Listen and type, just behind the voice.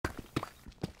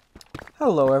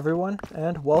Hello everyone,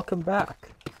 and welcome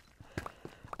back.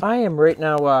 I am right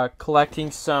now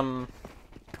collecting some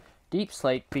deep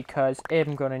slate because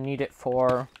I'm going to need it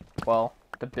for, well,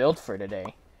 the build for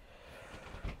today.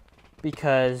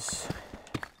 Because,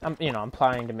 I'm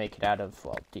planning to make it out of,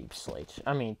 well, deep slate.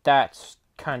 I mean, that's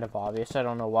kind of obvious. I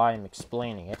don't know why I'm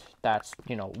explaining it. That's,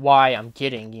 why I'm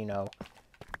getting,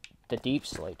 the deep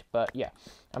slate. But, yeah,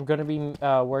 I'm going to be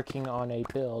working on a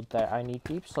build that I need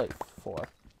deep slate for.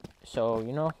 So,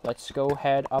 let's go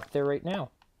head up there right now.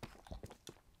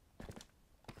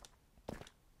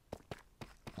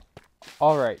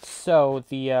 Alright, so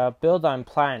the build I'm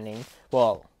planning,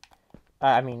 well,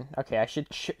 okay, I should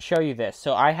show you this.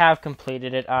 So I have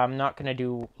completed it. I'm not going to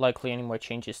do likely any more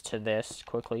changes to this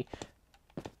quickly.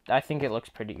 I think it looks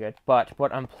pretty good. But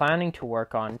what I'm planning to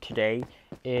work on today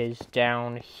is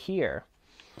down here.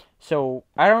 So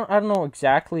I don't know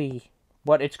exactly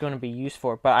what it's going to be used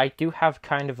for, but I do have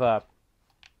kind of a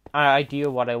idea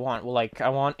what I want. Well, like, I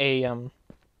want a I'm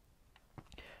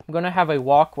going to have a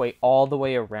walkway all the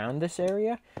way around this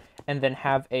area, and then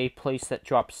have a place that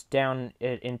drops down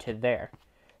into there.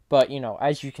 But,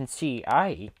 as you can see,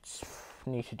 I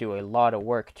need to do a lot of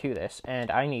work to this,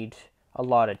 and I need a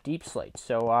lot of deep slate.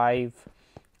 So I've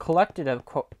collected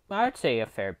I'd say a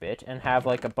fair bit, and have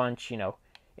like a bunch,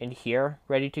 in here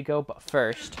ready to go. But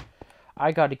first,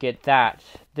 I got to get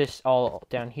this all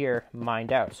down here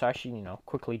mined out. So I should,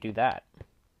 quickly do that.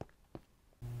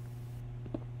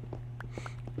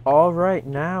 Alright,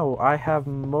 now I have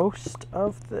most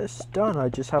of this done. I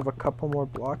just have a couple more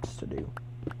blocks to do.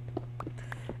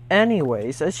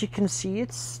 Anyways, as you can see,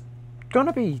 it's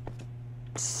gonna be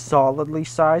solidly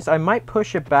sized. I might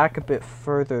push it back a bit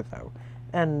further, though.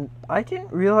 And I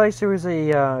didn't realize there was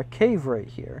a cave right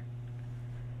here.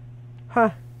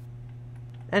 Huh.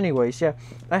 Anyways, yeah,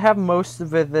 I have most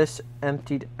of this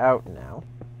emptied out now.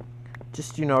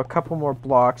 Just, a couple more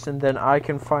blocks, and then I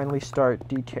can finally start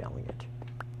detailing it.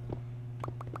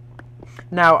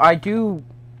 Now, I do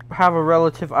have a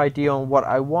relative idea on what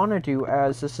I want to do,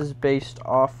 as this is based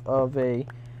off of a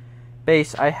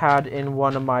base I had in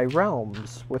one of my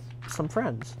realms with some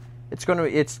friends.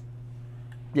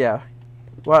 Yeah.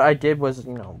 What I did was,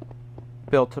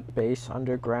 built a base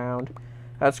underground.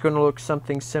 That's going to look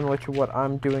something similar to what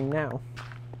I'm doing now.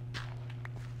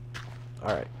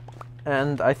 Alright.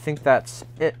 And I think that's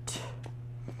it.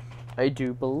 I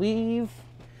do believe.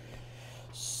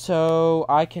 So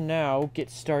I can now get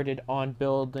started on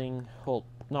building, well,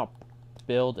 not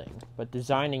building, but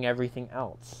designing everything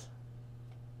else.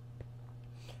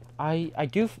 I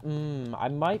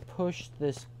might push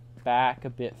this back a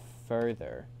bit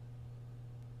further,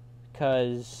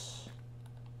 because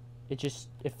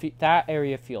that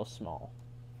area feels small.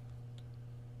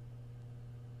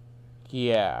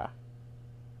 Yeah.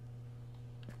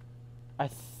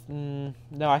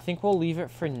 No, I think we'll leave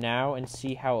it for now and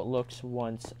see how it looks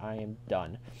once I am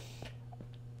done.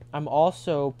 I'm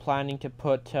also planning to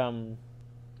put, do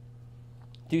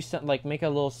something like make a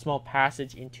little small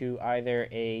passage into either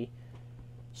a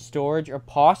storage, or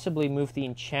possibly move the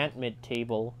enchantment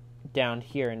table down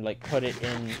here and like put it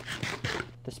in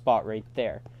the spot right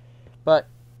there. But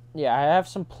yeah, I have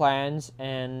some plans,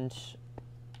 and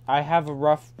I have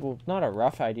not a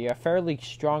rough idea, a fairly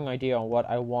strong idea on what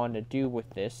I want to do with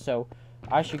this, so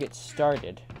I should get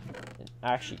started.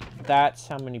 Actually, that's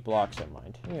how many blocks I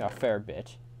mined. A fair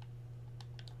bit.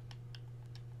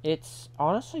 It's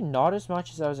honestly not as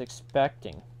much as I was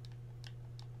expecting.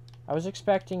 I was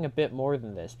expecting a bit more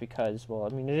than this because, well,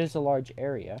 it is a large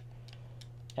area.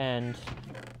 And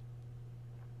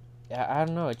I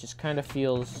don't know, it just kind of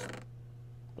feels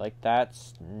like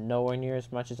that's nowhere near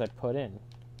as much as I put in.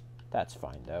 That's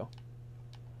fine, though.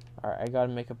 Alright, I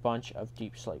gotta make a bunch of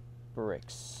deep slate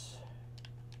bricks.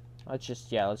 Let's just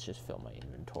fill my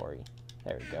inventory.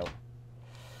 There we go.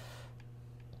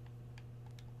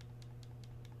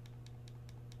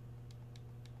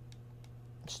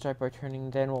 Start by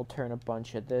then we'll turn a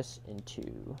bunch of this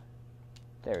into...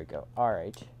 There we go.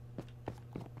 Alright.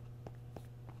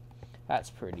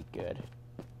 That's pretty good.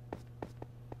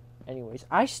 Anyways,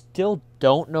 I still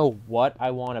don't know what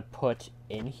I want to put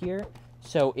in here.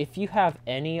 So if you have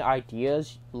any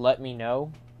ideas, let me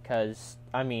know. Because,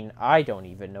 I don't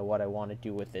even know what I want to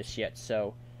do with this yet.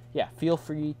 So, yeah, feel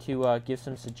free to give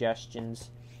some suggestions.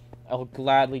 I'll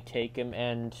gladly take them,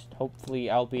 and hopefully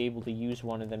I'll be able to use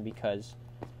one of them, because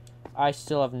I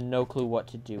still have no clue what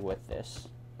to do with this.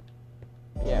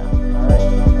 Yeah,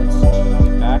 alright, let's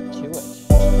get back to it.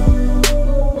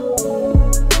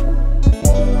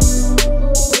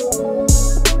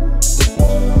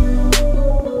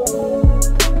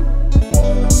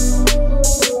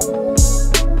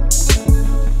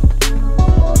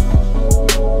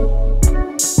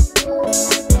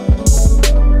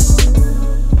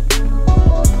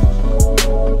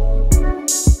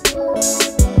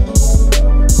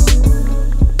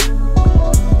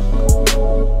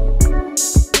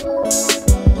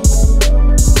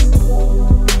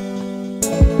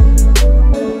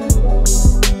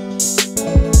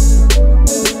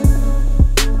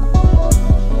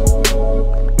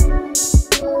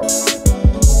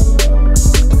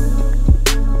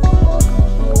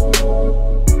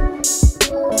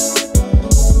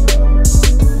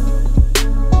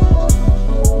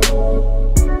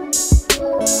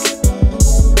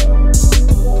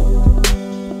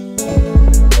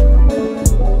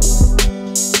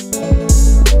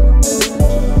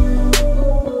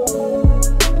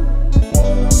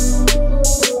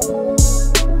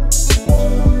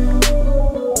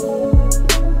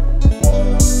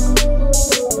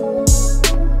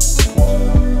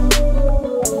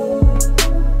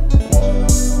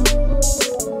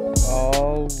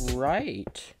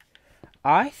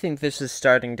 I think this is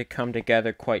starting to come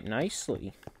together quite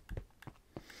nicely.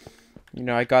 You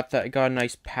know, I got a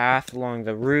nice path along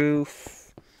the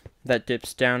roof that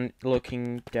dips down,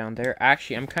 looking down there.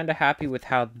 Actually, I'm kind of happy with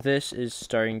how this is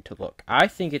starting to look. I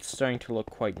think it's starting to look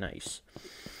quite nice.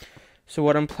 So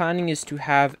what I'm planning is to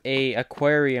have a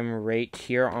aquarium right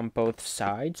here on both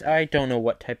sides. I don't know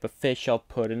what type of fish I'll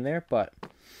put in there, but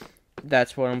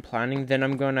that's what I'm planning. Then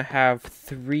I'm going to have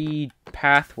 3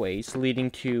 pathways leading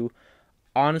to,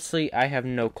 honestly, I have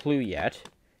no clue yet.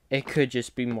 It could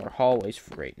just be more hallways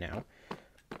for right now.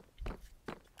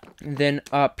 And then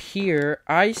up here,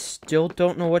 I still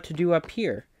don't know what to do up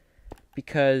here.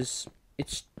 Because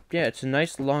it's a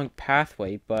nice long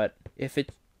pathway, but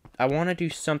I want to do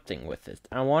something with it.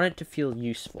 I want it to feel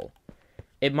useful.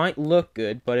 It might look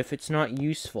good, but if it's not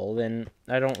useful, then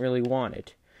I don't really want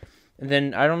it. And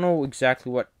then I don't know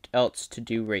exactly what else to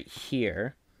do right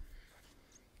here.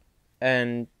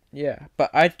 And yeah,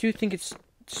 but I do think it's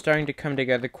starting to come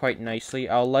together quite nicely.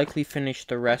 I'll likely finish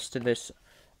the rest of this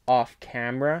off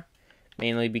camera,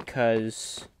 mainly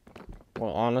because,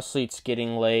 well, honestly, it's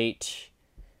getting late,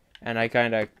 and I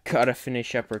kind of gotta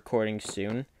finish up recording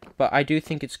soon. But I do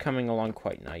think it's coming along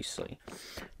quite nicely.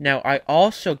 Now, I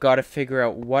also gotta figure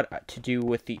out what to do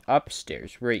with the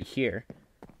upstairs right here.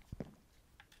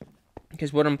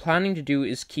 Because what I'm planning to do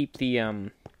is keep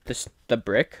the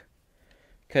brick.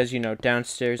 Because, you know,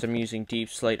 downstairs I'm using deep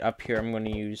slate. Up here I'm going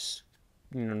to use,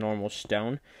 you know, normal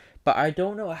stone. But I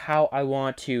don't know how I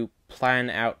want to plan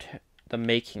out the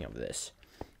making of this.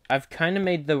 I've kind of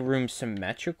made the room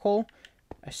symmetrical.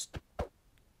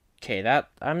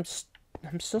 I'm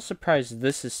still surprised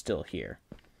this is still here.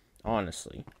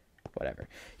 Honestly. Whatever.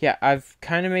 Yeah, I've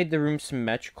kind of made the room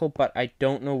symmetrical, but I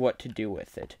don't know what to do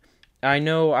with it. I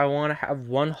know I want to have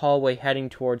one hallway heading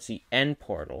towards the end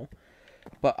portal.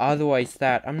 But otherwise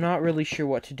I'm not really sure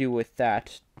what to do with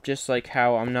that. Just like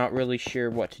how I'm not really sure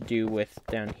what to do with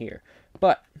down here.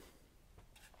 But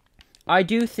I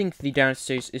do think the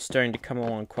downstairs is starting to come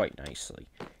along quite nicely.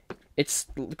 It's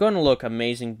going to look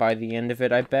amazing by the end of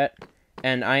it, I bet.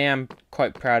 And I am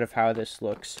quite proud of how this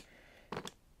looks.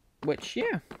 Which,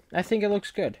 yeah, I think it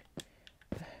looks good.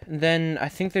 And then I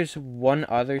think there's one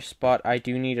other spot I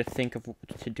do need to think of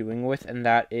to doing with, and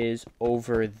that is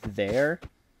over there.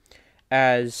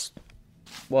 As,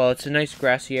 well, it's a nice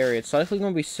grassy area. It's likely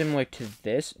going to be similar to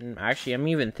this. And actually, I'm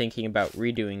even thinking about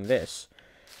redoing this.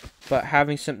 But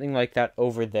having something like that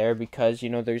over there, because, you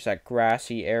know, there's that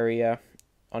grassy area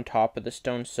on top of the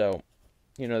stone. So,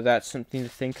 you know, that's something to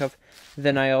think of.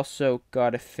 Then I also got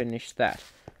to finish that.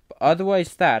 But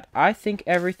otherwise I think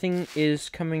everything is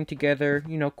coming together,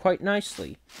 you know, quite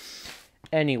nicely.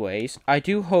 Anyways, I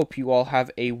do hope you all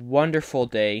have a wonderful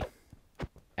day.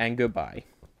 And goodbye.